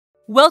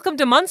Welcome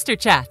to Monster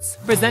Chats,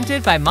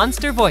 presented by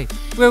Monster VoIP,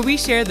 where we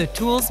share the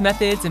tools,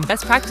 methods, and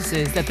best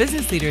practices that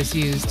business leaders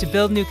use to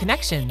build new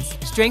connections,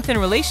 strengthen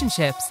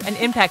relationships, and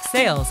impact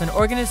sales in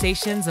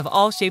organizations of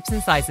all shapes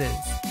and sizes.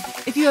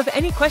 If you have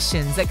any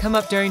questions that come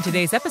up during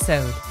today's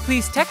episode,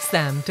 please text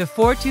them to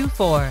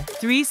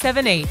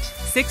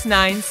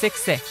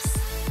 424-378-6966.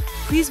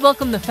 Please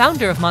welcome the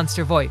founder of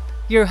Monster VoIP,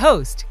 your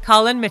host,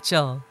 Colin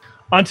Mitchell.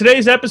 On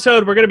today's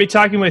episode, we're going to be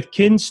talking with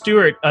Ken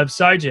Stewart of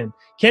PSIGEN.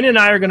 Ken and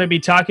I are going to be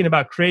talking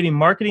about creating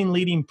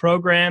marketing-leading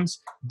programs,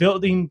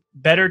 building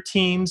better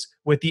teams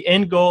with the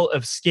end goal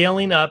of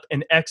scaling up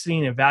and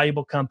exiting a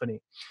valuable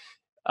company.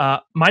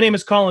 My name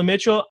is Colin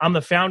Mitchell. I'm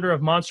the founder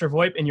of Monster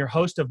VoIP and your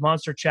host of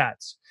Monster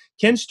Chats.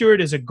 Ken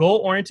Stewart is a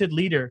goal-oriented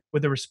leader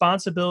with a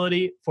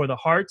responsibility for the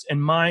hearts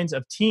and minds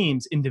of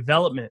teams in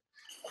development,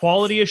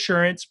 quality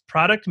assurance,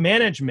 product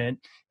management,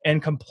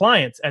 and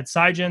compliance at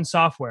PSIGEN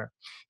Software.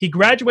 He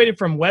graduated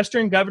from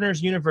Western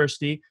Governors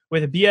University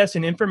with a BS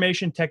in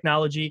Information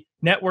Technology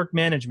Network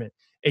Management.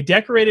 A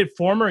decorated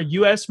former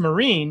U.S.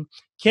 Marine,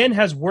 Ken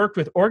has worked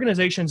with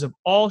organizations of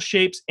all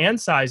shapes and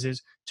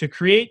sizes to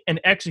create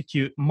and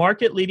execute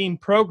market-leading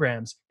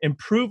programs,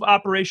 improve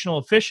operational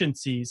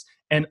efficiencies,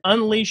 and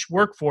unleash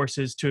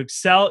workforces to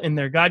excel in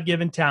their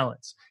God-given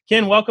talents.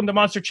 Ken, welcome to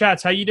Monster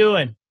Chats. How you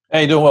doing?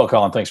 Hey, doing well,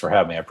 Colin. Thanks for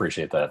having me. I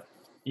appreciate that.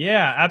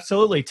 Yeah,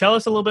 absolutely. Tell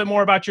us a little bit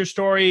more about your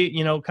story,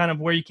 kind of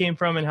where you came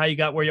from and how you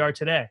got where you are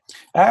today.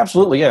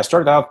 Absolutely. Yeah.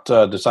 Started out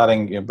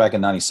deciding back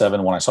in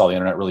 97 when I saw the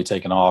internet really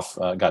taking off,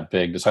 got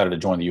big, decided to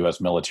join the U.S.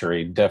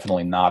 military.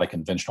 Definitely not a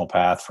conventional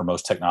path for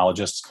most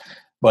technologists,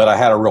 but I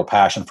had a real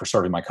passion for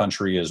serving my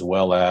country as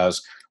well as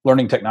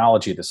learning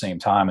technology at the same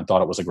time and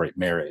thought it was a great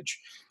marriage.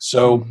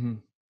 So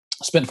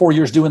spent 4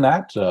 years doing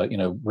that,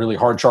 really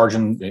hard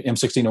charging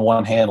M16 in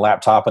one hand,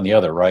 laptop in the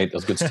other, right?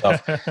 Those good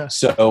stuff.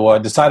 So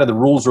decided the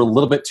rules were a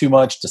little bit too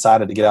much,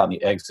 decided to get out in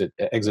the exit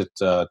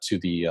to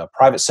the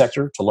private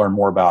sector to learn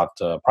more about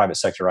private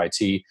sector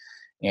IT,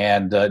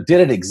 and did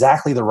it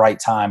exactly the right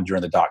time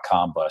during the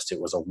dot-com bust. It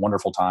was a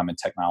wonderful time in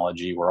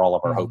technology where all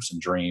of our hopes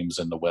and dreams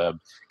in the web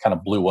kind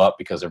of blew up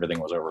because everything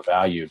was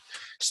overvalued.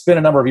 Spent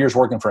a number of years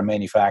working for a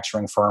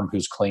manufacturing firm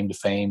whose claim to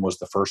fame was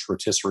the first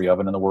rotisserie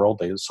oven in the world.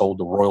 They sold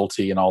to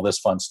royalty and all this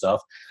fun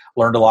stuff.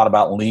 Learned a lot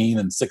about Lean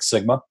and Six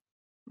Sigma.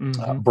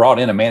 Brought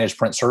in a managed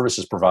print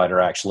services provider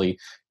actually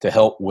to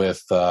help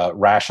with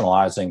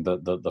rationalizing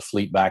the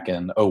fleet back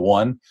in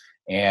 2001.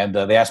 And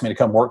they asked me to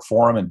come work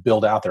for them and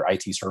build out their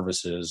IT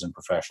services and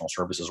professional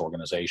services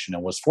organization,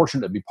 and was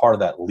fortunate to be part of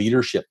that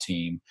leadership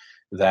team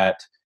that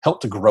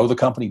helped to grow the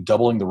company,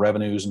 doubling the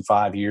revenues in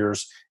 5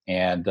 years,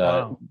 and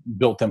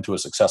built them to a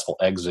successful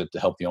exit to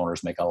help the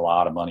owners make a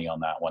lot of money on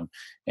that one.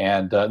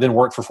 And then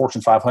worked for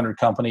Fortune 500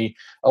 company.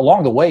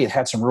 Along the way, it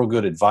had some real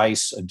good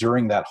advice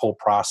during that whole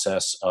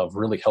process of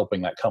really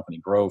helping that company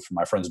grow from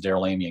my friends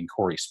Daryl Amy and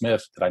Corey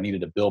Smith that I needed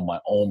to build my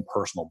own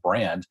personal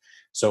brand.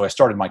 So I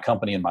started my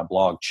company and my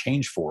blog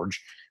ChangeForge,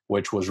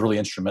 which was really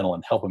instrumental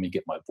in helping me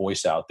get my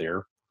voice out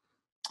there.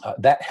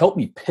 That helped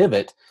me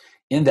pivot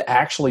into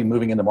actually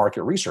moving into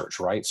market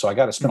research, right? So I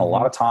got to spend a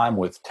lot of time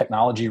with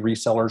technology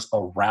resellers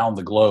around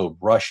the globe,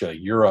 Russia,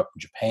 Europe,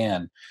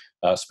 Japan,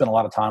 spent a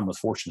lot of time with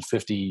Fortune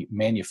 50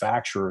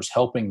 manufacturers,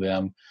 helping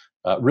them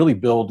really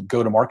build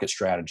go-to-market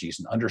strategies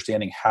and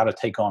understanding how to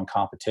take on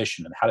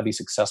competition and how to be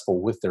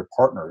successful with their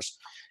partners.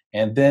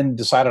 And then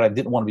decided I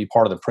didn't want to be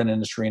part of the print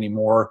industry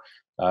anymore.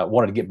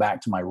 Wanted to get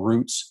back to my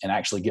roots and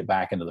actually get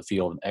back into the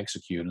field and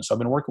execute. And so I've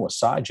been working with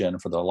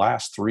PSIGEN for the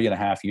last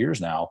 3.5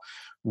 years now,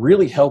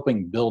 really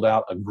helping build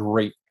out a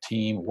great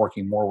team,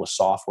 working more with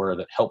software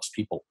that helps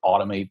people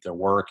automate their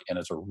work. And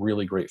it's a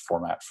really great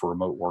format for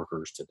remote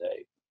workers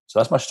today. So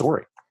that's my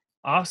story.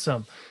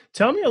 Awesome.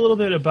 Tell me a little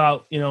bit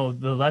about,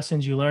 the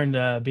lessons you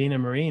learned being a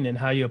Marine and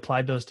how you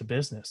applied those to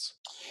business.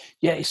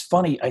 Yeah, it's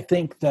funny. I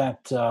think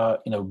that,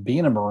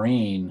 being a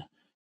Marine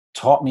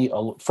taught me,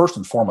 first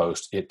and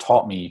foremost, it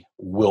taught me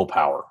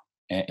willpower,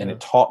 and it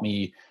taught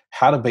me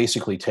how to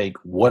basically take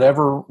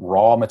whatever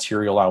raw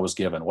material I was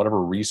given,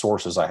 whatever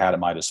resources I had at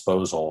my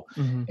disposal,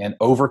 and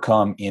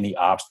overcome any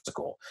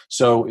obstacle.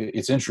 So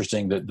it's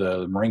interesting that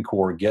the Marine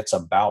Corps gets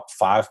about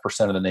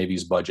 5% of the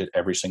Navy's budget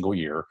every single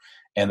year,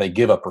 and they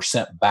give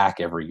 1% back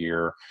every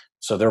year.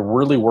 So they're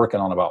really working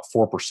on about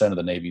 4% of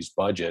the Navy's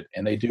budget,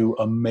 and they do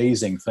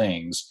amazing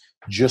things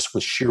just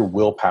with sheer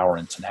willpower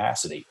and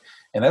tenacity.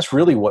 And that's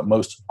really what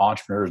most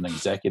entrepreneurs and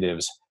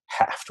executives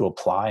have to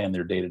apply in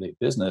their day-to-day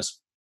business.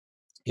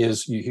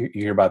 Is you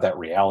hear about that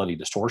reality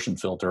distortion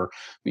filter,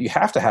 but you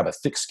have to have a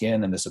thick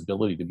skin and this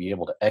ability to be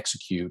able to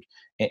execute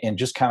and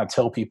just kind of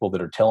tell people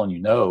that are telling you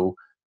no,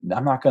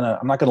 I'm not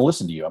gonna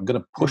listen to you. I'm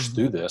gonna push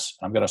through this.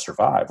 I'm gonna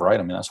survive, right?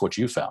 I mean, that's what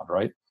you found,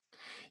 right?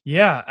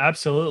 Yeah,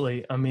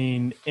 absolutely. I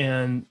mean,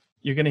 and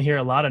you're going to hear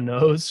a lot of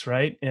no's,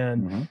 right?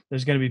 And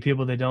there's going to be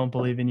people that don't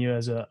believe in you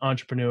as an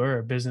entrepreneur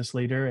or business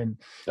leader. And,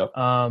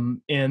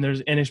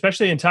 and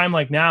especially in time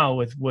like now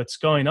with what's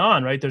going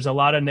on, right? There's a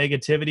lot of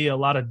negativity, a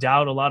lot of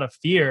doubt, a lot of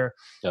fear.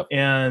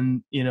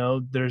 And,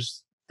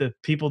 there's the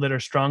people that are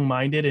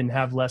strong-minded and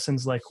have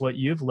lessons like what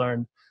you've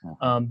learned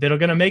that are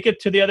going to make it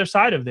to the other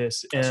side of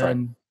this. That's right.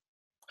 And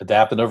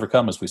Adapt and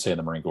overcome, as we say in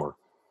the Marine Corps.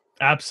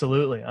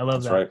 absolutely. I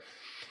love That's that. right.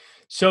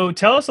 So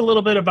tell us a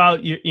little bit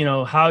about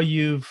how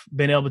you've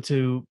been able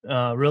to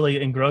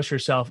really engross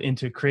yourself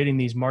into creating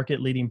these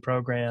market leading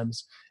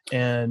programs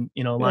and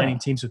aligning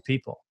teams with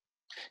people.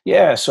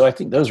 Yeah, so I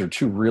think those are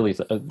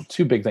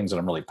two big things that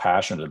I'm really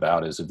passionate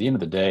about. Is at the end of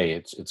the day,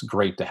 it's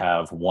great to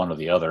have one or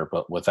the other,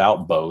 but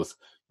without both,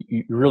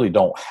 you really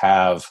don't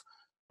have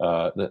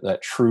that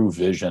true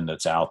vision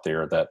that's out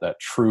there, that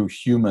true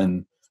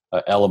human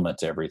element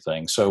to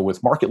everything. So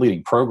with market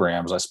leading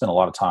programs, I spent a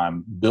lot of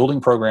time building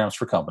programs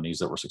for companies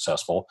that were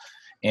successful,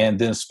 and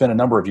then spent a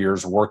number of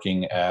years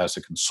working as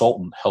a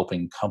consultant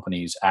helping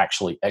companies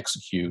actually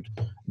execute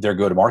their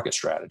go-to-market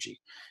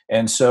strategy.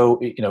 And so,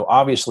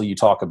 obviously you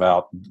talk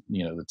about,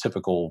 the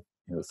typical,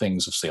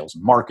 things of sales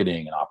and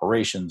marketing and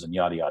operations and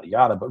yada, yada,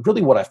 yada. But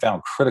really what I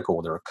found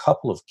critical, there are a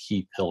couple of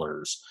key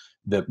pillars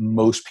that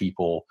most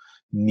people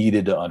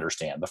needed to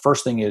understand. The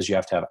first thing is you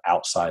have to have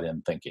outside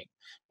in thinking.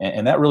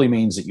 And that really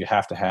means that you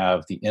have to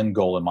have the end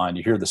goal in mind.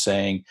 You hear the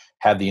saying,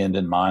 have the end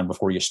in mind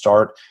before you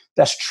start.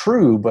 That's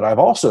true, but I've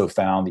also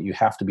found that you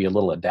have to be a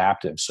little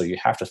adaptive. So you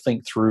have to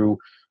think through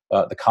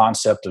the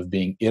concept of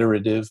being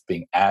iterative,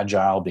 being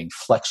agile, being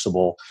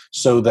flexible,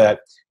 so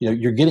that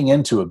you're getting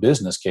into a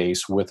business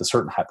case with a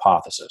certain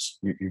hypothesis.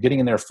 You're getting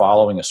in there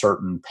following a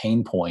certain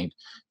pain point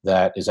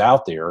that is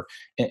out there.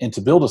 And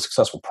to build a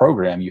successful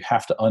program, you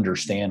have to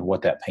understand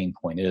what that pain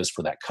point is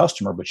for that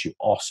customer, but you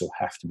also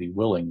have to be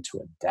willing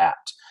to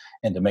adapt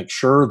and to make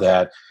sure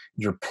that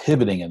you're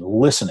pivoting and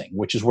listening,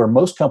 which is where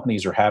most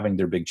companies are having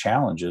their big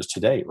challenges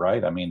today,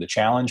 right? I mean, the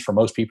challenge for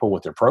most people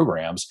with their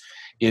programs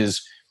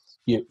is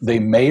they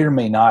may or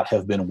may not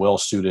have been well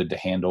suited to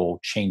handle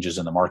changes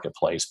in the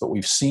marketplace, but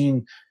we've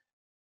seen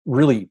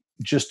really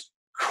just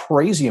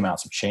crazy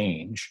amounts of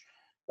change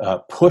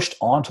pushed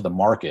onto the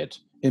market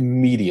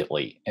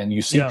immediately. And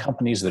you see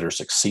companies that are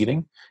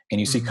succeeding and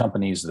you see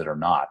companies that are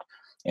not.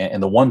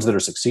 And the ones that are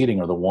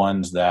succeeding are the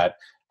ones that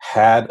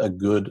had a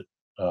good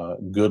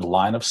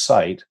line of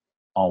sight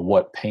on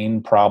what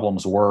pain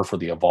problems were for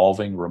the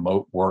evolving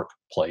remote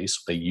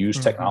workplace. They use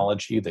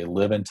technology, they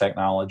live in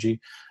technology.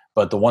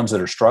 But the ones that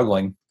are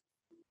struggling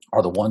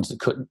are the ones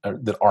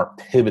that aren't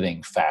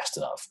pivoting fast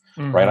enough,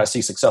 right? I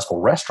see successful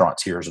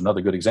restaurants here as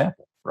another good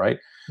example, right?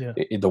 Yeah.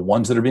 The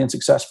ones that are being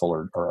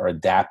successful are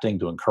adapting,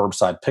 doing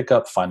curbside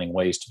pickup, finding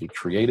ways to be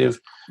creative,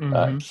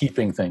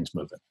 keeping things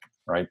moving,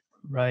 right?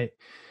 Right.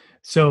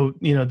 So,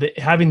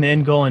 having the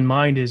end goal in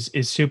mind is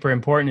super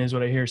important, is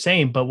what I hear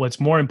saying. But what's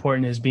more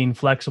important is being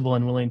flexible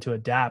and willing to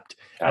adapt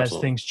as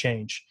things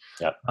change.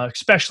 Yep.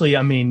 Especially,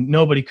 I mean,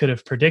 nobody could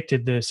have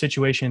predicted the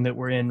situation that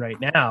we're in right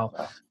now.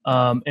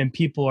 And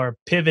people are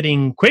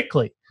pivoting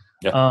quickly.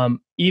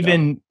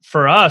 Even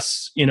for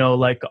us,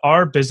 like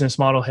our business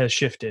model has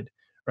shifted,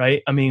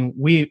 right? I mean,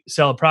 we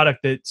sell a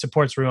product that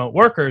supports remote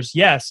workers,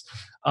 yes.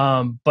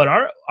 But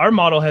our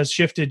model has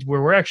shifted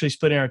where we're actually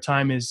splitting our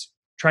time is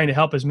trying to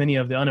help as many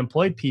of the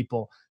unemployed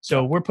people.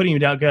 So we're putting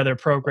together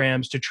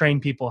programs to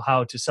train people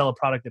how to sell a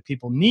product that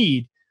people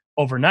need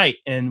overnight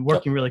and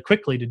working really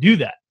quickly to do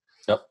that.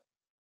 Yep.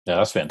 Yeah,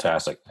 that's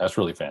fantastic. That's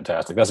really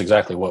fantastic. That's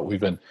exactly what we've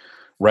been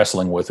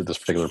wrestling with at this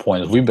particular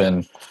point. Is we've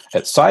been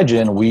at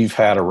PSIGEN, we've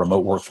had a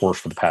remote workforce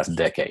for the past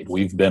decade.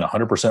 We've been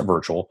 100%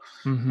 virtual.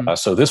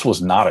 So this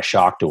was not a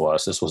shock to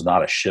us. This was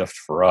not a shift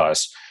for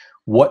us.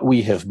 What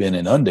we have been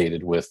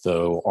inundated with,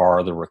 though,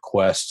 are the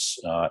requests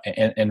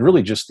and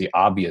really just the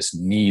obvious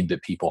need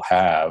that people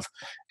have.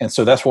 And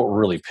so that's what we're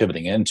really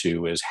pivoting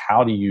into is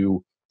how do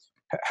you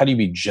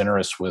be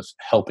generous with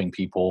helping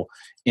people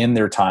in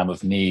their time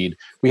of need?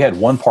 We had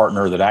one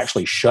partner that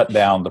actually shut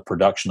down the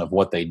production of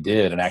what they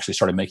did and actually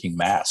started making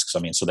masks. I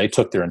mean, so they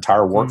took their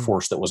entire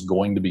workforce that was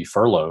going to be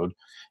furloughed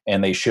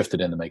and they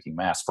shifted into making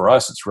masks. For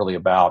us, it's really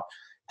about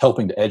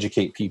helping to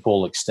educate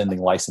people, extending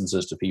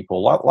licenses to people,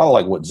 a lot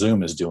like what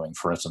Zoom is doing,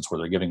 for instance, where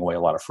they're giving away a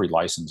lot of free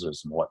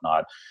licenses and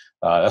whatnot.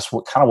 That's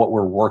kind of what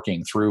we're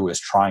working through is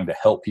trying to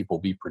help people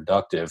be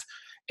productive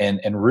and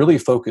really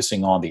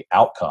focusing on the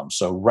outcome.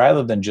 So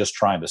rather than just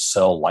trying to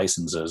sell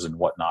licenses and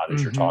whatnot,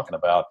 as you're talking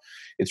about,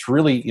 it's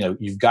really,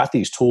 you've got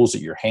these tools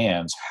at your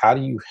hands. How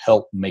do you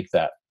help make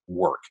that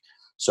work?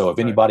 So if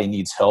anybody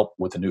needs help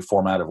with a new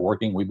format of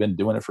working, we've been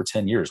doing it for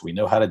 10 years. We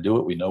know how to do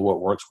it. We know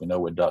what works. We know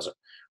what doesn't.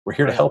 We're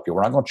here to help you.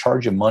 We're not going to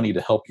charge you money to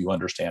help you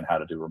understand how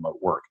to do remote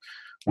work.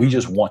 We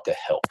just want to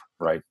help,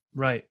 right?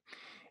 Right.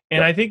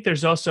 And I think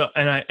there's also,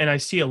 and I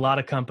see a lot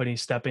of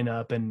companies stepping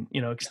up and,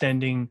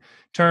 extending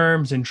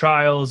terms and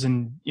trials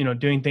and,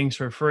 doing things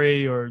for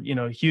free or,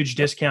 huge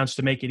discounts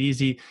to make it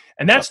easy.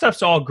 And that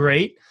stuff's all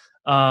great.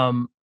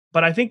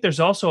 But I think there's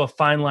also a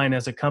fine line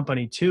as a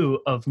company too,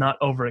 of not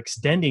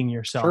overextending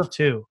yourself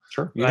too.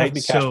 Sure. You have to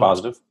be cash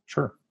positive.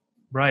 Sure.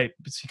 Right.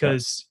 It's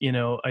because,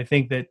 I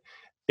think that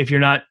if you're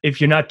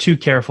not too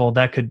careful,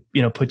 that could,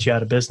 put you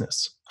out of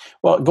business.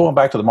 Well, going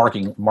back to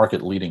the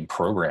market leading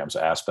programs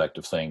aspect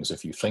of things,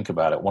 if you think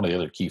about it, one of the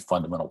other key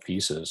fundamental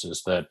pieces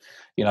is that,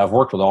 I've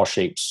worked with all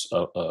shapes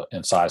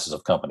and sizes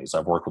of companies.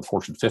 I've worked with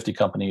Fortune 50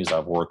 companies.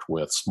 I've worked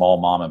with small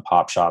mom and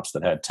pop shops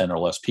that had 10 or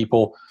less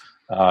people.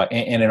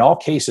 And in all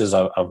cases,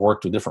 I've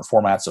worked with different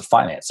formats of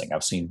financing.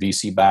 I've seen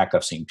VC backed,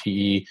 I've seen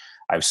PE,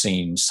 I've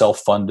seen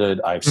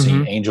self-funded, I've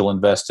seen angel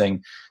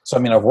investing. So,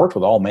 I've worked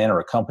with all manner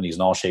of companies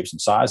in all shapes and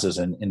sizes.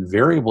 And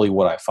invariably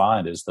what I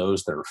find is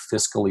those that are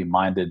fiscally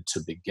minded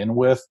to begin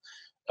with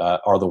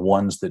are the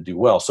ones that do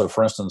well. So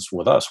for instance,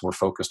 with us, we're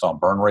focused on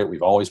burn rate.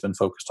 We've always been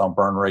focused on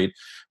burn rate.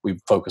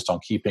 We've focused on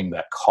keeping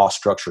that cost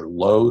structure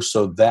low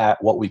so that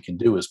what we can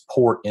do is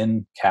pour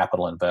in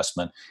capital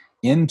investment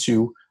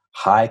into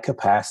high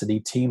capacity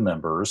team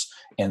members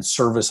and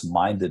service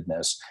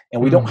mindedness.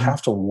 And we don't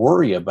have to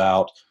worry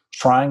about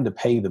trying to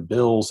pay the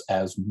bills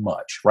as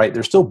much, right?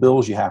 There's still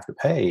bills you have to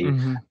pay,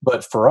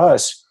 but for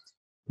us,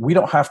 we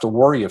don't have to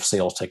worry if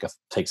sales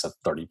takes a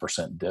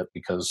 30% dip,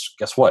 because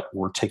guess what?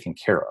 We're taken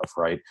care of,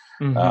 right?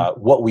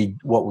 What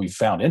we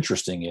found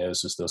interesting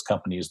is those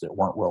companies that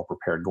weren't well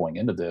prepared going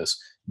into this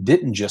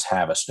didn't just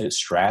have a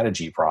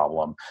strategy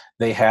problem;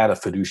 they had a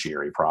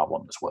fiduciary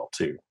problem as well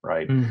too,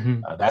 right?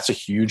 That's a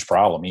huge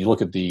problem. You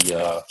look at the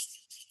the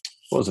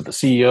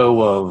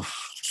CEO of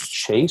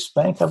Chase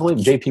Bank, I believe,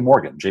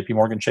 JP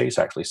Morgan Chase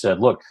actually said,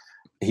 look,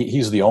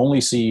 he's the only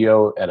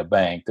CEO at a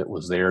bank that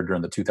was there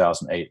during the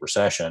 2008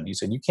 recession. He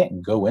said, you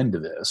can't go into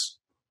this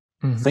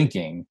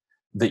thinking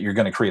that you're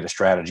going to create a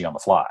strategy on the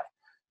fly.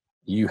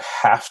 You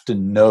have to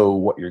know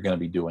what you're going to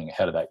be doing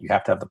ahead of that. You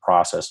have to have the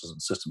processes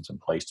and systems in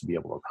place to be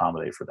able to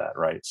accommodate for that,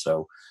 right?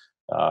 So,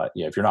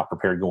 if you're not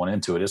prepared going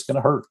into it, it's going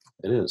to hurt.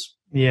 It is.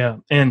 Yeah.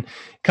 And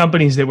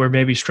companies that were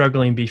maybe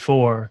struggling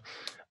before,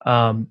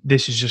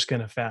 this is just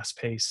going to fast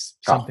pace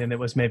something that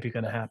was maybe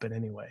going to happen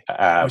anyway.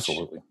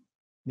 Absolutely.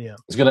 Yeah.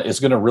 It's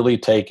going to really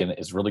take, and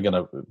it's really going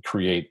to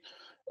create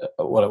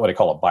what I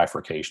call a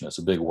bifurcation. It's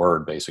a big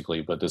word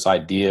basically, but this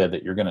idea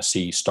that you're going to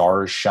see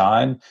stars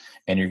shine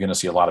and you're going to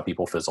see a lot of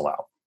people fizzle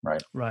out.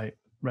 Right.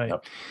 Right.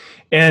 Yep.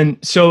 And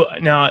so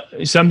now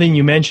something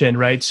you mentioned,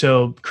 right?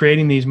 So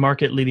creating these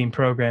market leading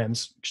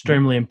programs,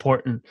 extremely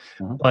important,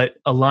 but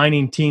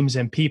aligning teams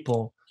and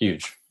people.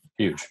 Huge.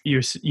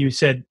 You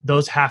said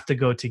those have to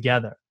go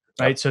together,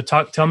 right? Yep.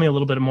 So tell me a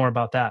little bit more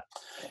about that.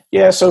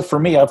 Yeah. So for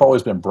me, I've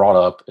always been brought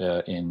up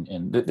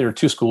in there are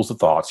two schools of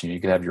thoughts. You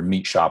can have your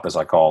meat shop, as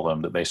I call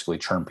them, that basically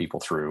churn people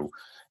through.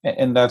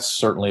 And that's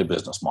certainly a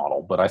business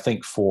model. But I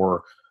think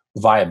for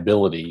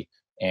viability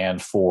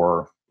and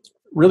for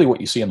really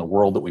what you see in the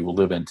world that we will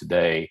live in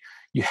today,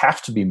 you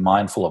have to be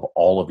mindful of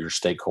all of your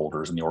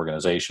stakeholders in the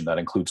organization. That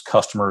includes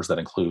customers, that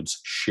includes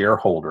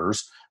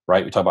shareholders,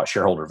 right? We talk about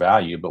shareholder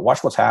value, but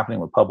watch what's happening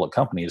with public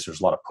companies.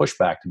 There's a lot of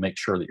pushback to make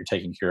sure that you're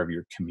taking care of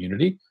your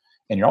community,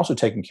 and you're also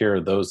taking care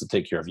of those that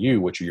take care of you,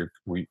 which are your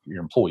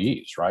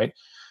employees, right?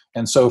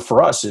 And so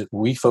for us,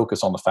 we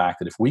focus on the fact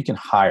that if we can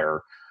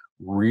hire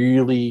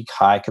really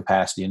high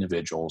capacity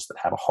individuals that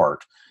have a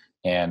heart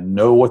and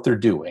know what they're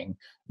doing,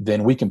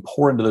 then we can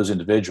pour into those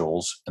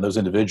individuals, and those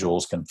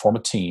individuals can form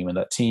a team, and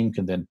that team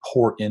can then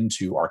pour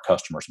into our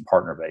customers and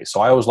partner base.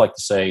 So I always like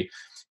to say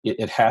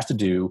it has to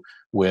do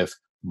with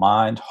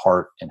mind,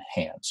 heart, and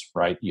hands,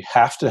 right? You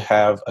have to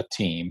have a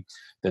team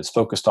that's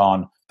focused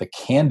on the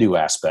can-do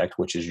aspect,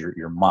 which is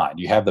your mind.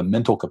 You have the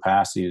mental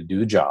capacity to do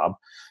the job.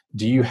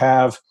 Do you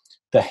have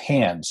the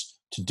hands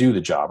to do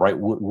the job, right?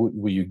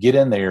 Will you get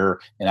in there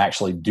and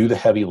actually do the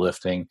heavy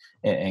lifting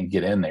and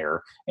get in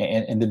there?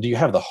 And then do you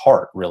have the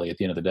heart really at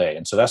the end of the day?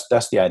 And so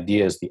that's the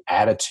idea, is the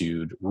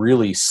attitude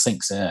really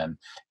sinks in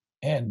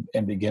and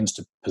begins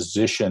to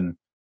position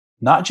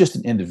not just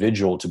an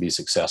individual to be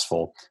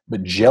successful,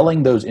 but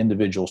gelling those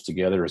individuals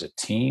together as a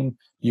team,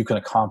 you can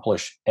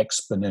accomplish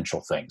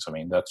exponential things. I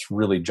mean, that's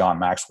really John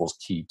Maxwell's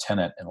key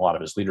tenet in a lot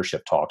of his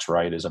leadership talks,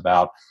 right? Is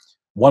about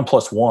 1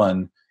 +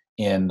 1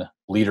 in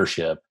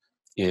leadership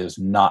is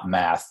not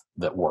math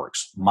that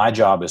works. My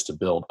job is to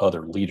build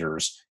other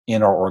leaders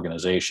in our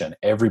organization.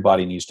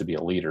 Everybody needs to be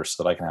a leader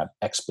so that I can have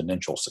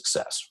exponential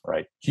success,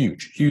 right?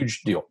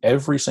 Huge deal.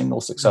 Every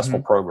single successful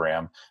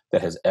program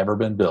that has ever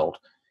been built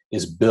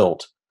is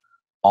built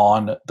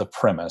on the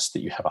premise that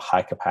you have a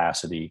high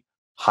capacity,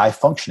 high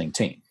functioning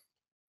team.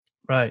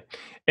 Right.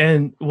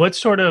 And what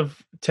sort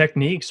of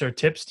techniques or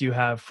tips do you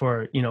have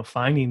for,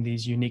 finding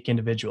these unique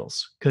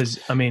individuals? Because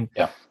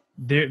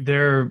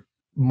they're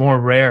more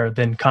rare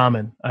than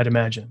common, I'd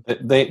imagine.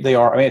 They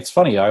are. I mean, it's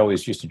funny. I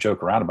always used to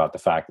joke around about the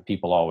fact that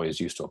people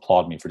always used to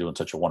applaud me for doing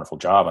such a wonderful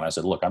job. And I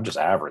said, look, I'm just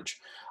average.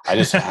 I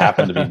just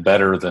happen to be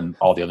better than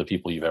all the other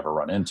people you've ever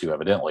run into,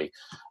 evidently.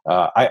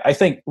 I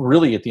think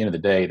really at the end of the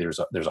day, there's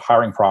a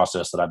hiring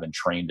process that I've been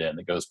trained in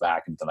that goes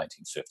back into the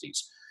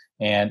 1950s.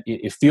 And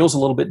it feels a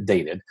little bit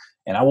dated.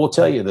 And I will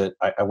tell you that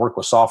I work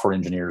with software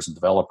engineers and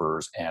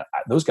developers, and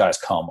those guys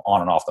come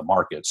on and off the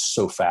market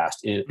so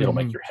fast, it'll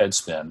make your head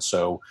spin.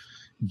 So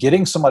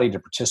getting somebody to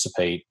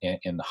participate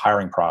in the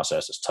hiring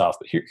process is tough.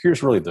 But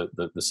here's really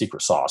the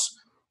secret sauce.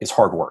 it's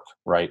hard work,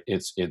 right?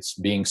 It's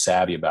being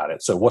savvy about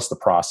it. So what's the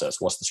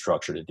process? What's the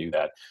structure to do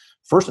that?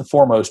 First and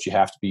foremost, you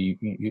have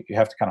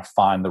to kind of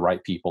find the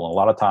right people. And a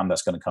lot of time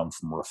that's going to come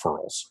from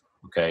referrals.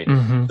 Okay.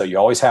 Mm-hmm. So you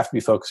always have to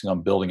be focusing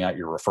on building out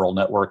your referral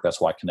network.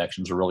 That's why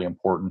connections are really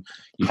important.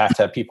 You have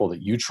to have people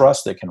that you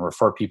trust that can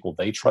refer people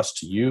they trust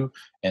to you,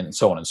 and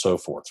so on and so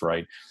forth.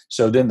 Right.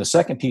 So then the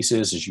second piece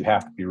is you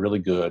have to be really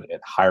good at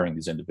hiring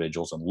these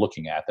individuals and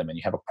looking at them. And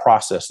you have a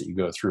process that you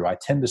go through. I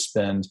tend to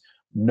spend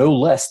no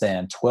less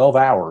than 12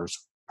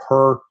 hours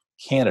per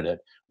candidate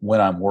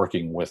when I'm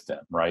working with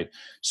them, right?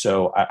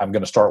 So I'm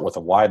going to start with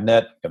a wide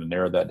net. I'm going to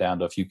narrow that down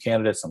to a few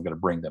candidates. I'm going to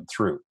bring them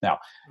through. Now,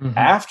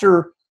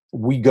 after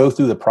we go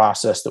through the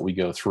process that we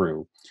go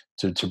through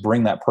to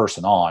bring that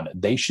person on,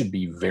 they should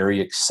be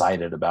very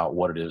excited about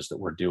what it is that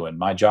we're doing.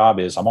 My job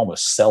is I'm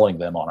almost selling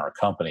them on our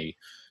company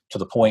to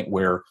the point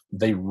where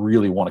they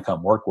really want to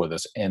come work with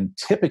us. And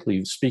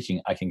typically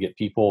speaking, I can get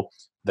people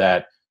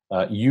that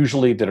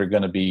usually that are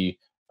going to be,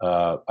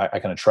 I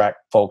can attract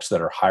folks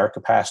that are higher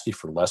capacity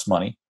for less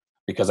money,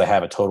 because I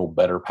have a total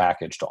better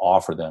package to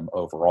offer them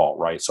overall,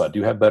 right? So I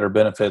do have better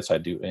benefits. I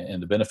do,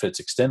 and the benefits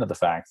extend to the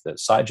fact that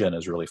PSIGEN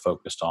is really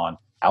focused on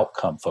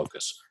outcome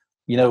focus.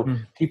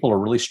 People are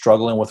really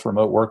struggling with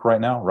remote work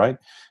right now, right?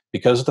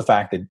 Because of the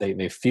fact that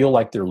they feel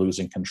like they're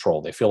losing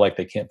control. They feel like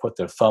they can't put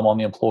their thumb on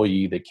the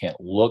employee. They can't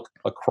look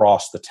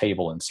across the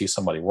table and see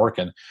somebody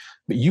working.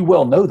 But you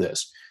well know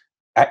this.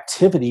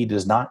 Activity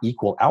does not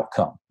equal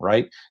outcome,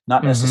 right?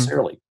 Not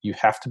necessarily. You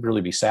have to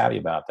really be savvy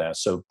about that.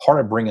 So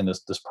part of bringing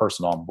this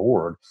person on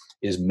board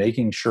is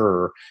making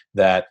sure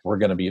that we're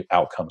going to be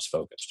outcomes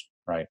focused,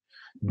 right?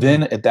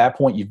 Then at that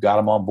point, you've got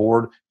them on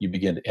board. You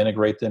begin to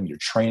integrate them. You're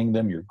training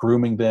them. You're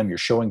grooming them. You're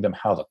showing them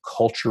how the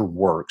culture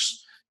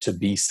works to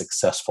be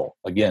successful.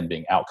 Again,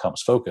 being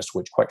outcomes focused,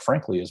 which quite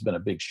frankly has been a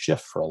big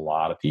shift for a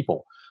lot of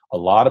people. A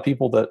lot of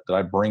people that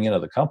I bring into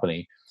the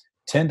company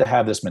tend to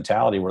have this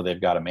mentality where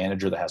they've got a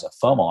manager that has a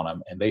thumb on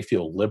them, and they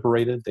feel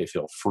liberated, they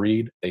feel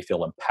freed, they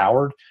feel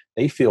empowered,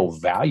 they feel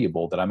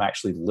valuable, that I'm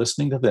actually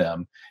listening to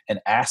them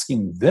and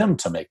asking them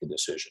to make a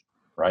decision,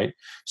 right?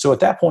 So at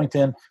that point,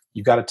 then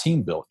you've got a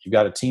team built. You've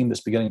got a team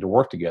that's beginning to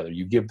work together.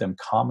 You give them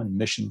common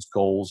missions,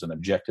 goals, and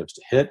objectives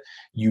to hit.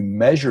 You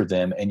measure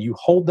them and you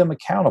hold them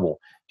accountable.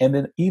 And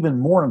then even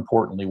more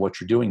importantly, what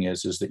you're doing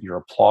is that you're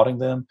applauding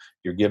them.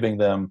 You're giving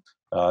them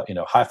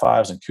high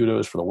fives and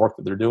kudos for the work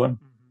that they're doing.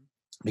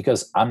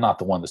 Because I'm not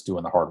the one that's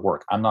doing the hard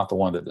work. I'm not the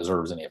one that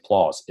deserves any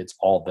applause. It's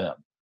all them,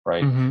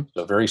 right?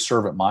 So very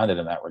servant-minded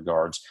in that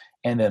regards.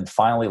 And then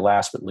finally,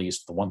 last but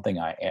least, the one thing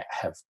I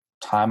have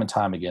time and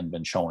time again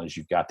been shown is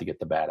you've got to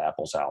get the bad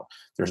apples out.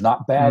 There's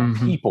not bad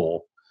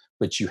people,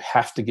 but you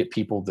have to get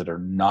people that are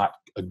not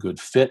a good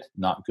fit,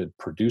 not good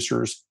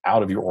producers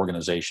out of your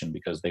organization,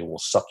 because they will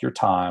suck your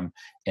time.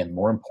 And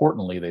more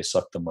importantly, they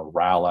suck the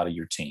morale out of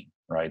your team,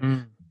 right?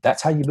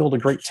 That's how you build a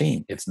great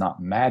team. It's not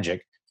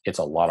magic. It's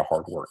a lot of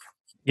hard work.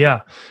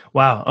 Yeah.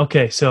 Wow.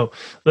 Okay. So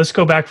let's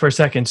go back for a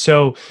second.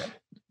 So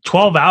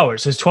 12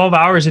 hours, is 12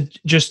 hours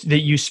just that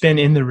you spend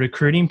in the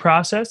recruiting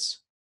process?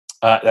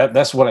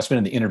 That's what I spend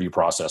in the interview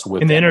process.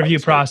 In the interview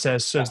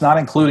process. So that's not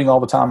including all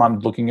the time I'm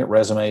looking at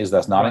resumes.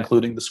 That's not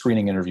including the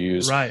screening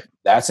interviews. Right.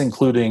 That's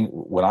including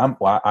when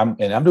I'm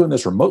doing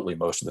this remotely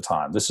most of the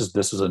time. This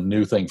is a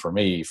new thing for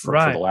me for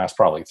the last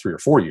probably 3 or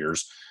 4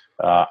 years.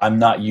 I'm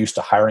not used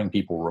to hiring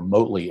people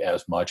remotely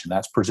as much, and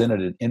that's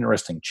presented an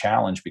interesting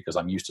challenge because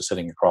I'm used to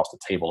sitting across the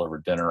table over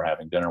dinner,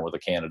 having dinner with a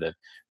candidate,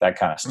 that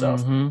kind of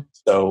stuff.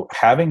 So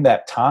having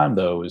that time,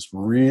 though, is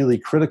really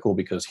critical,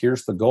 because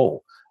here's the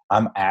goal.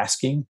 I'm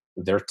asking,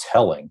 they're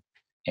telling,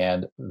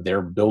 and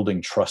they're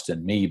building trust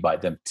in me by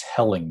them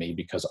telling me,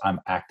 because I'm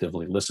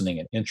actively listening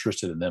and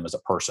interested in them as a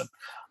person.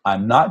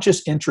 I'm not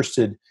just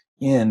interested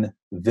in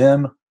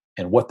them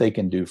and what they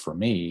can do for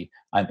me.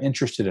 I'm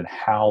interested in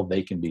how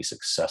they can be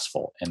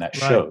successful. And that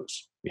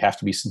shows. We have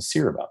to be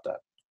sincere about that.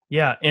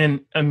 Yeah.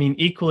 And I mean,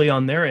 equally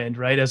on their end,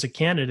 right? As a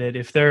candidate,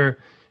 if they're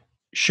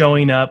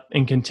showing up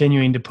and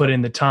continuing to put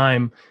in the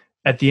time,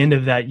 at the end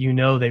of that,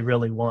 they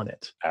really want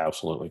it.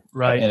 Absolutely.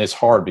 Right. And it's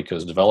hard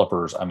because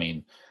developers,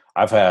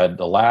 I've had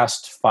the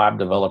last 5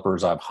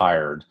 developers I've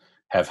hired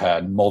have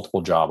had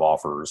multiple job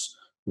offers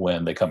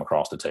when they come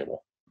across the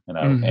table. And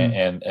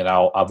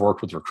I've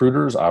worked with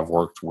recruiters. I've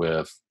worked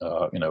with,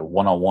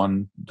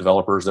 one-on-one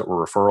developers that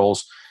were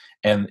referrals,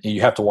 and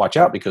you have to watch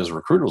out, because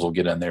recruiters will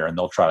get in there and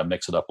they'll try to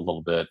mix it up a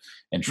little bit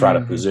and try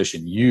to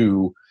position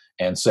you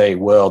and say,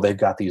 well, they've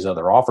got these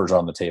other offers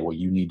on the table.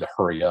 You need to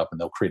hurry up, and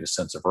they'll create a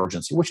sense of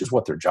urgency, which is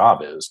what their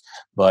job is.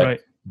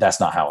 But that's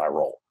not how I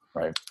roll.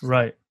 Right.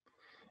 Right.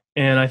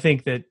 And I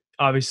think that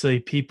obviously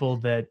people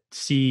that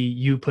see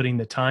you putting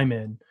the time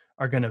in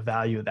are going to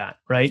value that.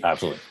 Right.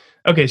 Absolutely.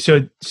 Okay,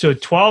 so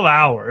 12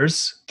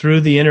 hours through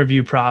the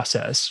interview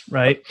process,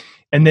 right?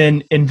 And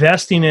then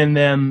investing in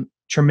them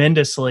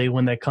tremendously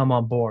when they come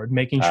on board,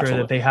 making sure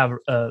that they have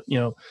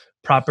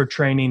proper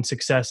training,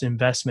 success,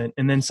 investment.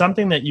 And then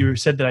something that you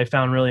said that I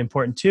found really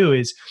important too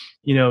is,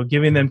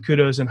 giving them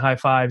kudos and high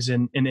fives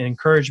and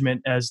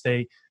encouragement as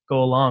they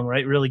go along,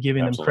 right? Really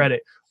giving them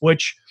credit,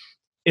 which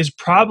is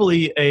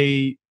probably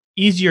a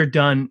easier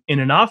done in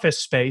an office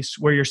space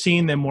where you're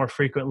seeing them more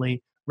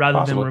frequently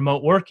rather than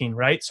remote working,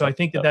 right? So I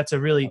think that that's a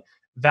really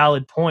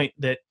valid point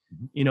that,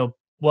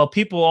 while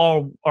people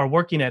all are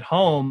working at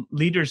home,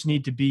 leaders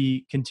need to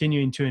be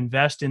continuing to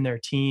invest in their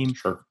team,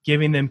 Sure.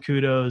 giving them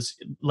kudos,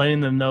 letting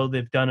them know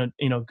they've done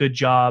a good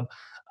job.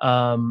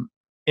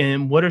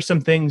 And what are some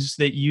things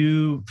that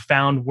you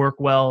found work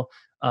well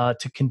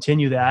to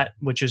continue that,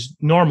 which is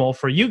normal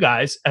for you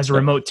guys as a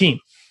remote team?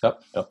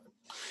 Yep.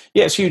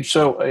 Yeah, it's huge.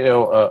 So,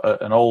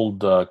 an old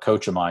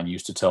coach of mine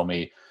used to tell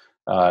me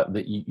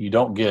that you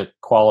don't get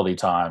quality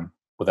time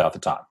without the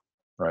time,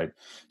 right?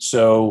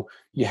 So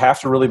you have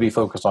to really be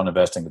focused on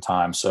investing the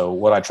time. So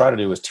what I try to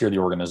do is tier the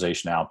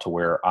organization out to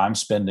where I'm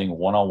spending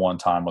one-on-one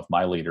time with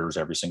my leaders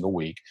every single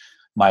week.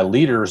 My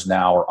leaders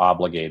now are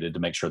obligated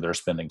to make sure they're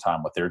spending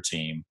time with their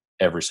team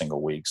every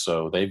single week.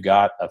 So they've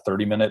got a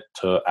 30-minute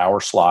to hour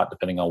slot,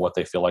 depending on what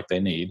they feel like they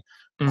need,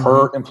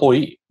 per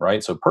employee,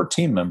 right? So per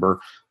team member,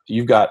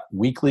 you've got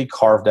weekly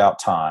carved out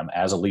time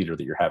as a leader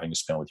that you're having to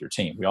spend with your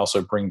team. We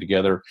also bring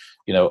together,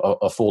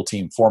 a full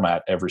team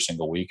format every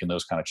single week, and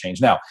those kind of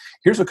change. Now,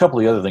 here's a couple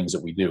of the other things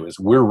that we do is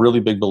we're really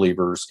big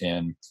believers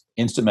in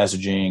instant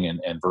messaging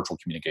and virtual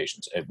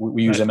communications.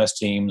 We use MS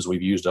Teams.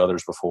 We've used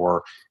others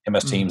before.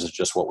 MS Teams is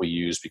just what we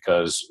use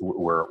because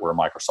we're a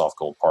Microsoft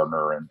Gold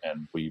partner,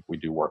 and we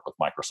do work with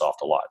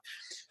Microsoft a lot.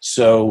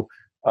 So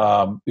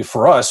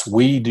for us,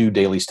 we do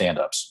daily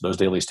stand-ups. Those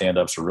daily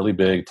stand-ups are really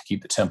big to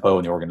keep the tempo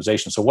in the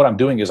organization. So what I'm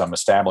doing is I'm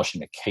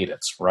establishing a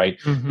cadence, right?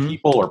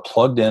 People are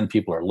plugged in,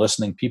 people are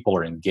listening, people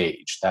are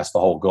engaged. That's the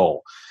whole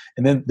goal.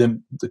 And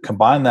then to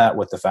combine that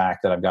with the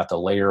fact that I've got the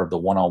layer of the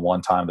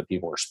one-on-one time that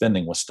people are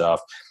spending with stuff.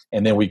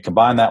 And then we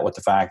combine that with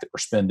the fact that we're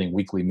spending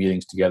weekly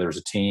meetings together as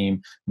a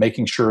team,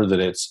 making sure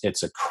that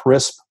it's a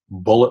crisp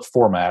bullet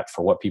format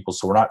for what people,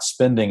 so we're not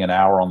spending an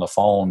hour on the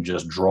phone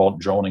just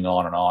droning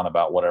on and on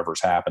about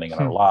whatever's happening in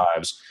our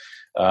lives.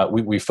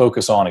 We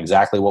focus on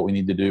exactly what we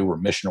need to do. We're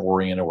mission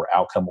oriented, we're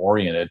outcome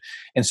oriented.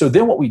 And so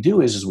then what we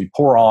do is we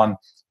pour on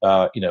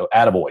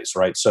attaboys,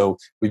 right? So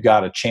we've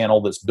got a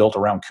channel that's built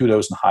around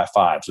kudos and high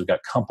fives. We've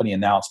got company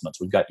announcements.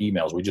 We've got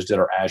emails. We just did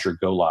our Azure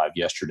Go Live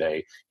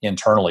yesterday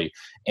internally.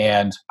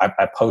 And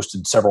I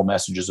posted several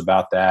messages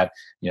about that.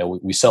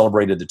 We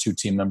celebrated the 2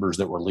 team members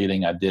that were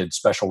leading. I did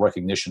special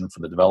recognition for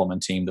the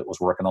development team that was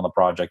working on the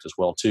project as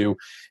well too.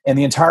 And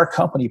the entire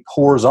company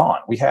pours on.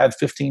 We had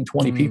 15,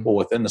 20 people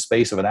within the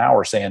space of an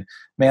hour saying,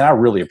 man, I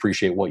really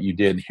appreciate what you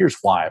did. And here's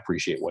why I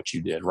appreciate what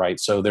you did, right?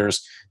 So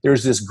there's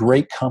this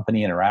great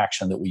company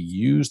interaction that we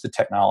use the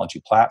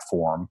technology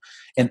platform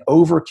and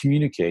over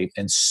communicate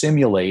and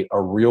simulate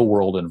a real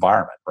world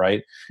environment,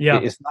 right? Yeah.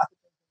 It's not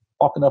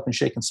walking up and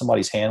shaking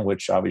somebody's hand,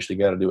 which obviously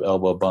got to do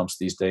elbow bumps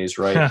these days,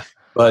 right?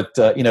 But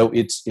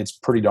it's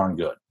pretty darn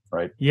good,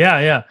 right?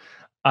 Yeah.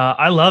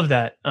 I love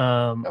that.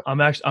 I'm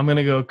going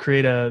to go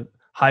create a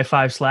high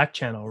five Slack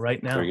channel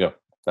right now. There you go.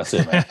 That's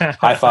it, man.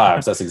 High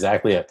fives. That's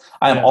exactly it.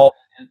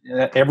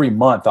 Every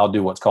month I'll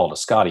do what's called a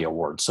Scotty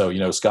Award.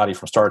 So, Scotty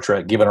from Star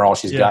Trek, giving her all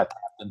she's got.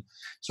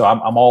 So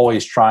I'm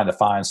always trying to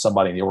find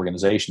somebody in the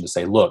organization to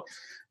say, look,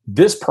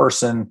 this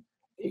person,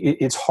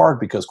 it's hard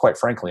because quite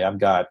frankly,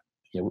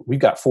 we've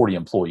got 40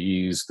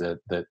 employees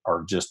that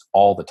are just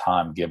all the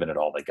time giving it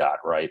all they got.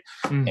 Right.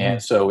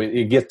 And so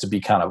it gets to be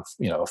kind of,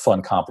 a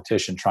fun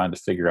competition trying to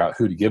figure out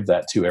who to give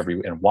that to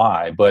and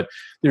why. But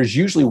there's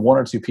usually 1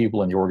 or 2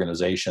 people in the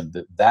organization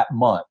that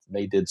month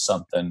they did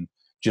something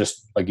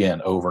just,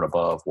 again, over and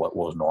above what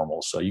was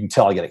normal. So you can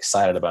tell I get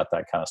excited about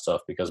that kind of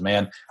stuff because,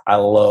 man, I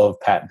love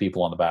patting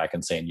people on the back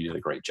and saying you did a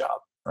great job,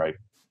 right?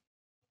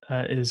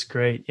 That is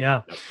great.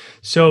 Yeah.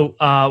 So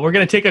we're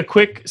going to take a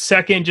quick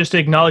second just to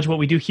acknowledge what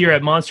we do here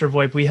at Monster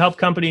VoIP. We help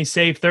companies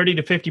save 30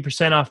 to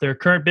 50% off their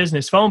current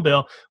business phone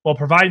bill while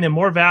providing them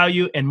more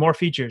value and more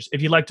features.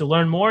 If you'd like to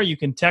learn more, you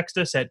can text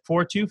us at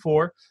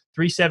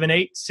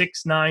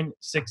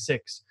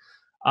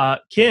 424-378-6966.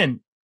 Ken,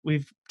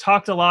 we've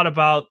talked a lot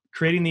about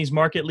creating these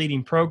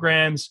market-leading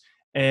programs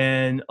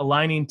and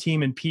aligning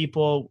team and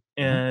people,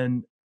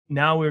 and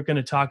now we're going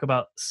to talk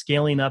about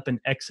scaling up and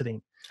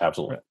exiting.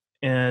 Absolutely.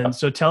 And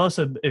so tell us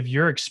of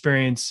your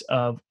experience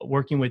of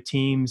working with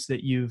teams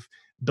that you've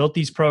built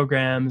these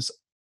programs,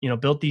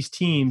 built these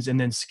teams, and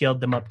then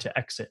scaled them up to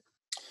exit.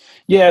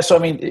 Yeah,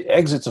 so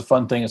exit's a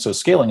fun thing, and so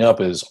scaling up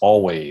is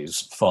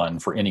always fun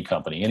for any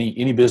company.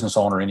 Any business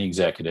owner, any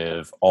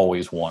executive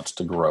always wants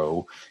to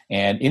grow,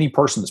 and any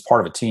person that's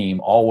part of a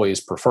team always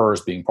prefers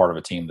being part of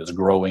a team that's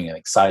growing and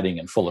exciting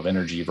and full of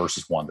energy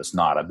versus one that's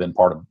not. I've been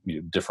part of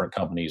different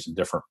companies in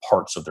different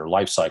parts of their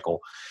life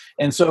cycle,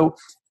 and so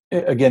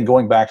again,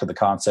 going back to the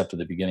concept at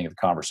the beginning of the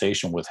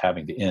conversation with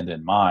having the end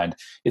in mind,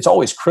 it's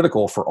always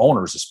critical for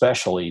owners,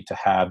 especially, to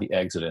have the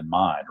exit in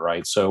mind,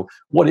 right? So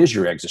what is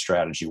your exit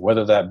strategy?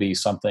 Whether that be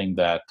something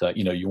that,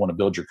 you want to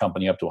build your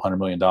company up to $100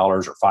 million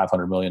or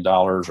 $500 million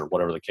or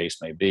whatever the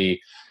case may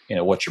be,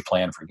 what's your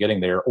plan for getting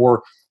there?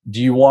 Or do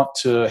you want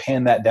to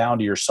hand that down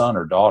to your son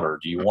or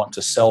daughter? Do you want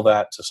to sell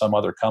that to some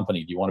other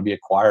company? Do you want to be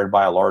acquired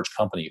by a large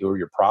company? Who are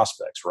your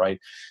prospects, right?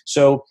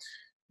 So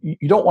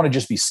you don't want to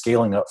just be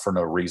scaling up for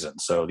no reason.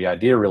 So the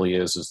idea really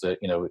is that,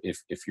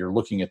 if you're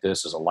looking at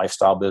this as a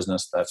lifestyle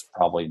business, that's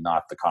probably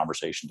not the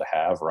conversation to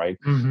have, right?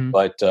 Mm-hmm.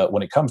 But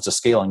when it comes to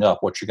scaling up,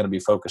 what you're going to be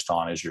focused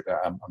on is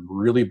I'm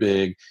really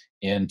big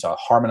into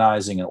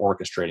harmonizing and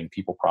orchestrating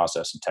people,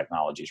 process, and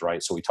technologies,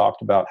 right? So we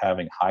talked about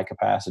having high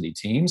capacity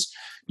teams.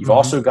 You've Mm-hmm.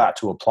 also got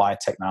to apply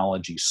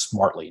technology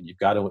smartly, and you've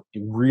got to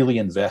really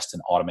invest in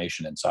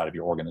automation inside of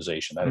your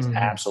organization. That is Mm-hmm.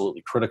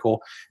 absolutely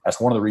critical. That's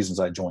one of the reasons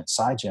I joined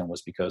PSIGEN,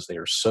 was because they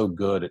are so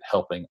good at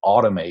helping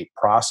automate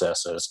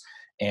processes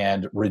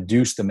and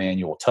reduce the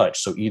manual touch.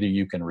 So either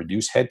you can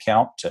reduce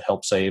headcount to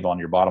help save on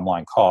your bottom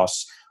line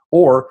costs,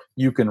 or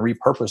you can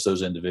repurpose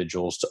those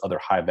individuals to other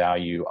high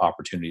value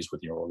opportunities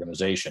within your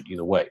organization.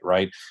 Either way,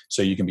 right?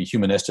 So you can be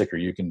humanistic or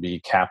you can be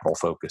capital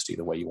focused,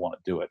 either way you want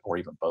to do it, or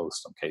even both in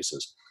some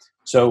cases.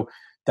 So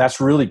that's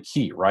really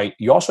key, right?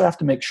 You also have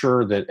to make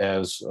sure that,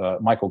 as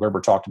Michael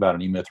Gerber talked about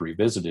in E-Myth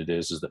Revisited,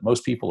 is that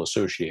most people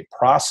associate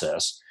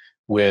process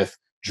with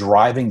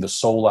driving the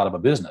soul out of a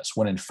business,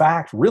 when in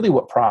fact, really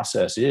what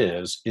process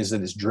is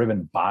that it's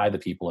driven by the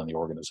people in the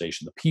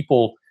organization. The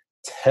people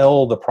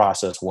tell the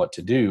process what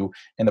to do,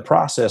 and the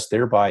process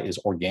thereby is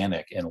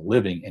organic and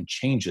living and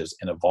changes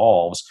and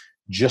evolves,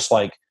 just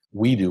like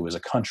we do as a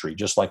country,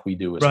 just like we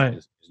do as Right.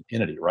 an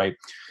entity, right?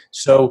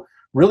 So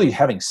really,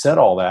 having said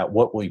all that,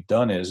 what we've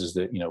done is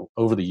that,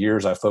 over the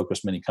years, I've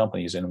focused many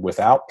companies, and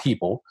without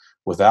people,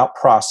 without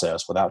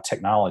process, without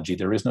technology,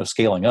 there is no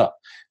scaling up.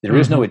 There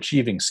is no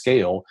achieving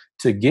scale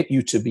to get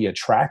you to be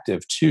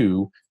attractive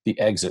to the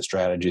exit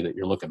strategy that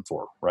you're looking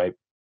for, right?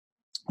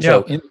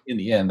 So in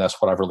the end,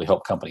 that's what I've really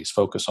helped companies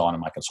focus on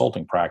in my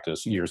consulting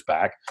practice years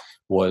back,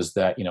 was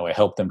that, I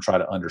helped them try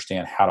to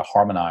understand how to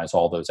harmonize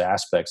all those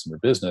aspects in their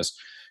business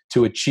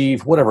to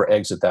achieve whatever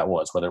exit that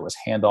was, whether it was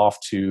handoff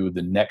to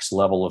the next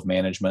level of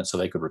management so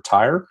they could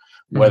retire,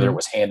 whether it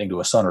was handing to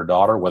a son or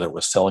daughter, whether it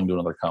was selling to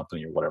another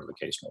company, or whatever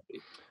the case may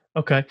be.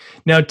 Okay.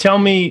 Now tell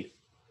me,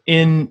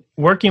 in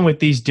working with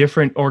these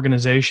different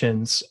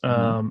organizations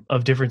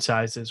of different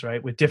sizes,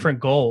 right, with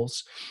different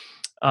goals,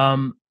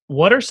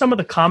 what are some of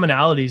the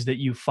commonalities that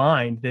you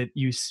find that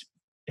you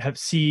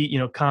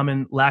see,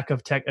 common lack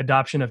of tech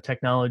adoption of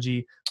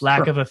technology,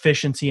 lack of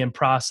efficiency and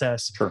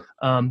process,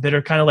 that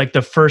are kind of like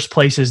the first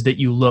places that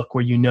you look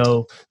where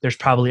there's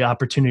probably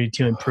opportunity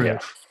to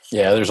improve?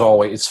 Yeah, there's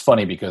always. It's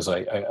funny because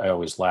I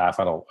always laugh.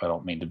 I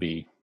don't mean to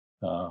be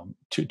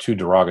too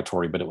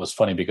derogatory, but it was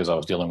funny because I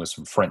was dealing with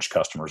some French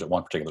customers at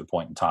one particular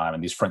point in time,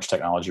 and these French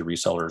technology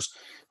resellers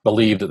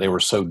believed that they were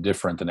so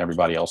different than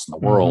everybody else in the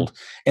world.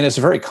 And it's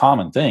a very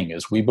common thing,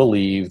 is we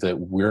believe that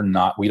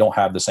we don't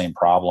have the same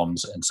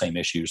problems and same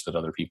issues that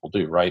other people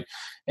do, right?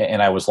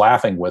 And I was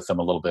laughing with them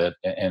a little bit,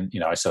 and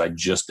I said, I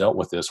just dealt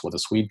with this with a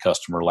Swede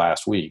customer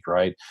last week,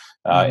 right?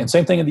 And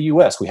same thing in the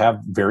US, we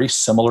have very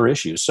similar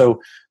issues. So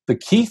the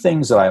key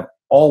things that I'm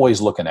always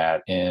looking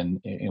at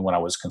in when I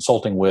was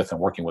consulting with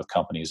and working with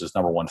companies is,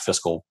 number one,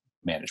 fiscal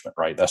management,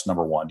 right? That's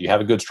number one. Do you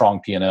have a good, strong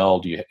P&L?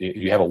 Do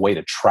you have a way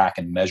to track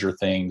and measure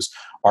things?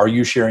 Are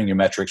you sharing your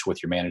metrics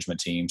with your management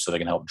team so they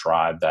can help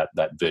drive that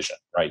vision,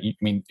 right?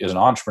 As an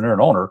entrepreneur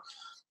and owner,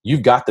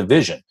 you've got the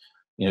vision.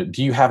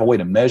 Do you have a way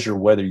to measure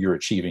whether you're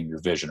achieving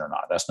your vision or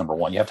not? That's number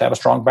one. You have to have a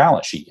strong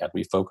balance sheet. You have to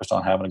be focused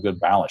on having a good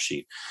balance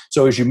sheet.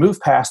 So as you move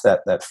past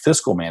that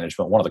fiscal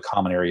management, one of the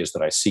common areas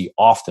that I see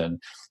often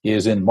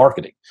is in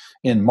marketing.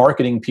 In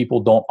marketing, people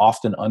don't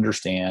often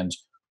understand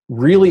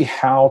really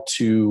how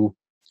to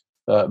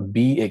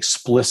be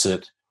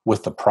explicit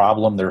with the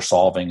problem they're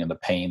solving and the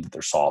pain that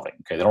they're solving.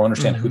 Okay, they don't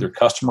understand who their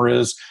customer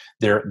is.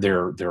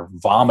 They're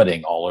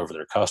vomiting all over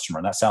their customer,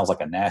 and that sounds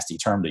like a nasty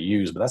term to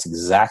use, but that's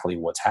exactly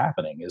what's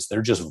happening. Is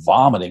they're just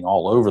vomiting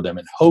all over them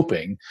and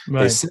hoping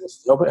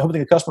hoping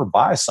the customer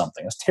buys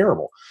something. That's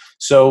terrible.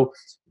 So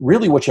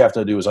really, what you have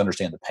to do is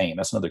understand the pain.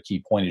 That's another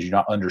key point. Is you're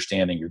not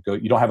understanding you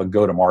don't have a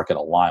go-to-market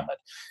alignment.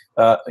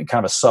 Kind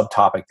of a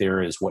subtopic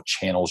there is what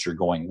channels you're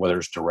going, whether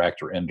it's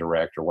direct or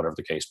indirect or whatever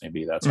the case may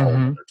be. That's a whole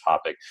other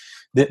topic.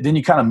 Then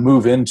you kind of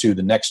move into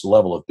the next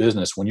level of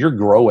business. When you're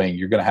growing,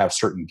 you're going to have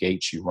certain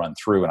gates you run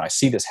through. And I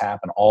see this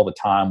happen all the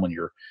time when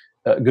you're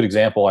a good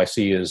example I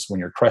see is when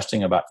you're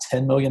cresting about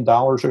 $10 million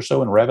or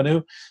so in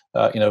revenue,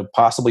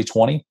 possibly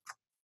 20.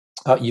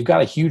 You've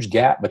got a huge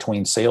gap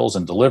between sales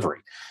and delivery.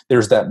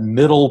 There's that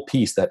middle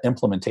piece, that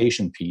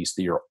implementation piece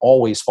that you're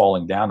always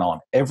falling down on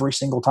every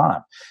single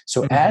time.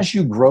 So as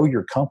you grow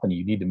your company,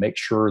 you need to make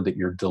sure that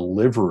your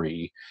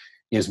delivery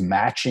is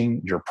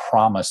matching your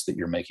promise that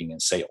you're making in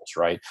sales,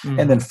 right?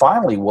 And then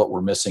finally, what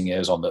we're missing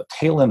is on the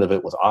tail end of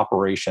it with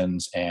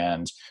operations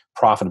and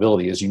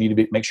profitability is you need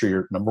to make sure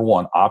you're, number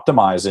one,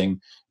 optimizing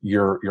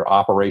your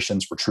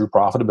operations for true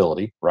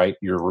profitability, right?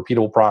 Your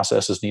repeatable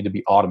processes need to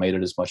be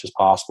automated as much as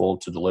possible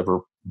to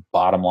deliver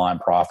bottom line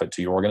profit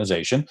to your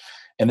organization.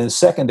 And then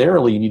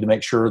secondarily, you need to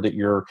make sure that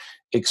you're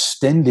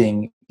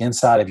extending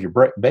inside of your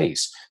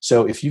base.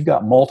 So if you've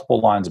got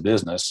multiple lines of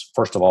business,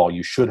 first of all,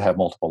 you should have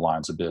multiple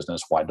lines of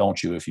business. Why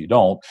don't you if you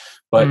don't?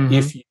 But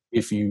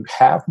if you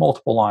have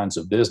multiple lines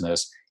of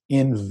business,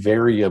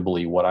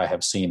 invariably what I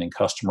have seen in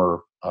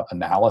customer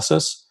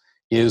analysis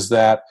is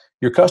that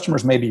your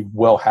customers may be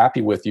well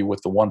happy with you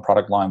with the one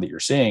product line that you're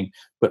seeing,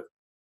 but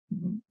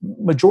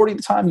majority of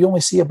the time you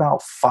only see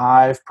about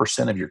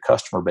 5% of your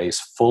customer base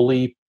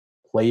fully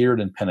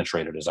layered and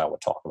penetrated, as I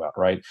would talk about,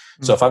 right?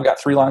 Mm-hmm. So if I've got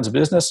 3 lines of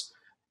business,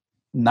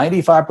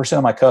 95%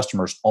 of my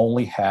customers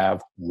only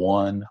have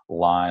one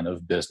line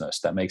of business.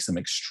 That makes them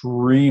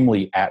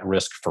extremely at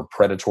risk for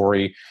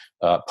predatory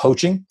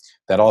poaching.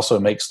 That also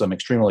makes them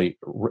extremely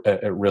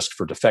at risk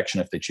for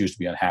defection if they choose to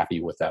be unhappy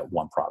with that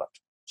one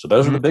product. So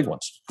those are the big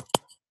ones.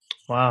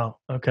 Wow.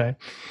 Okay.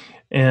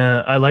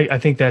 And I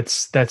think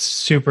that's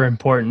super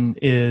important,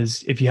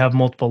 is if you have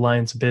multiple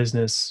lines of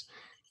business,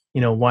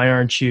 why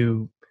aren't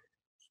you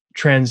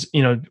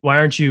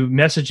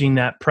messaging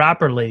that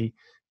properly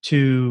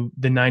to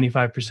the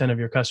 95% of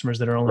your customers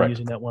that are only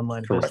using that one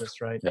line of business,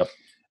 right? Yep.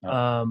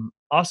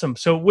 Awesome.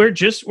 So we're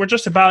just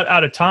about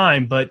out of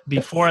time, but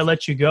before I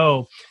let you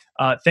go,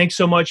 thanks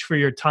so much for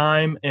your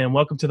time and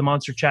welcome to the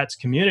Monster Chats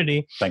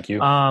community. Thank you.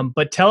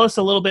 But tell us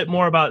a little bit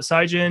more about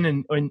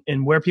PSIGEN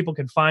and where people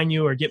can find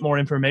you or get more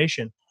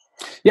information.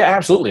 Yeah,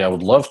 absolutely. I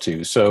would love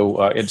to.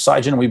 So at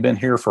PSIGEN, we've been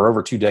here for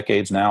over 2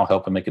 decades now,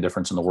 helping make a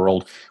difference in the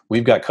world.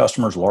 We've got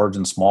customers large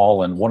and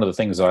small. And one of the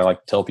things that I like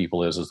to tell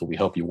people is that we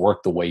help you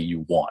work the way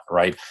you want,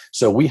 right?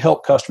 So we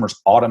help customers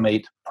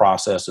automate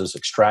processes,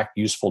 extract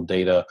useful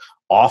data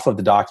off of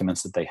the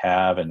documents that they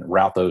have and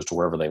route those to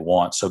wherever they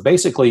want. So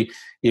basically,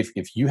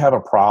 if you have a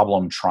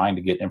problem trying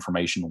to get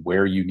information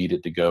where you need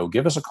it to go,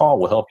 give us a call.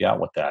 We'll help you out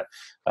with that.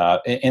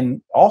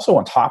 And also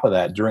on top of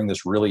that, during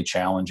this really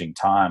challenging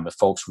time, if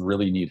folks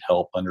really need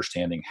help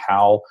understanding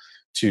how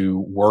to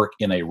work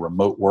in a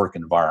remote work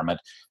environment,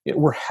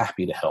 we're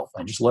happy to help.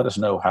 And just let us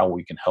know how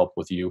we can help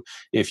with you.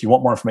 If you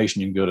want more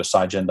information, you can go to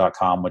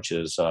PSIGEN.com, which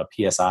is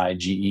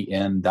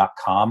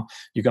PSIGEN.com.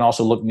 You can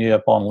also look me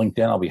up on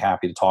LinkedIn. I'll be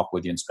happy to talk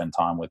with you and spend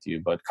time with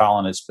you. But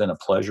Colin, it's been a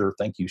pleasure.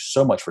 Thank you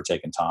so much for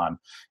taking time.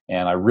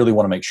 And I really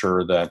want to make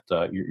sure that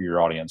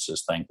your audience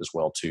is thanked as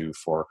well too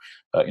for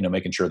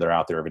making sure they're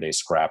out there every day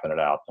scrapping it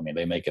out. I mean,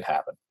 they make it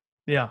happen.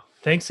 Yeah.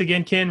 Thanks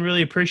again, Ken.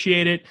 Really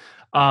appreciate it.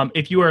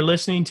 If you are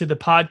listening to the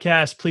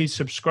podcast, please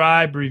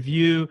subscribe,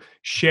 review,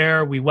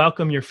 share. We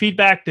welcome your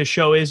feedback. This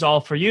show is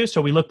all for you,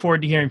 so we look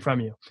forward to hearing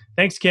from you.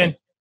 Thanks, Ken.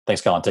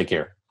 Thanks, Colin. Take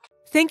care.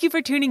 Thank you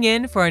for tuning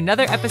in for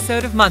another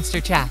episode of Monster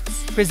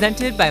Chats,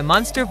 presented by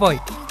Monster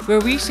VoIP, where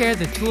we share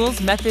the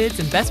tools, methods,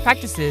 and best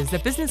practices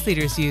that business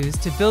leaders use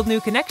to build new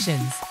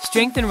connections,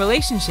 strengthen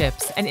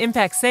relationships, and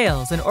impact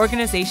sales in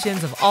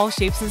organizations of all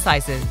shapes and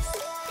sizes.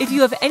 If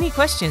you have any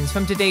questions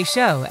from today's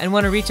show and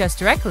want to reach us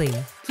directly,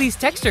 please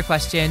text your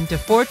question to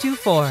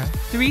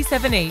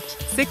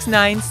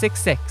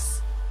 424-378-6966.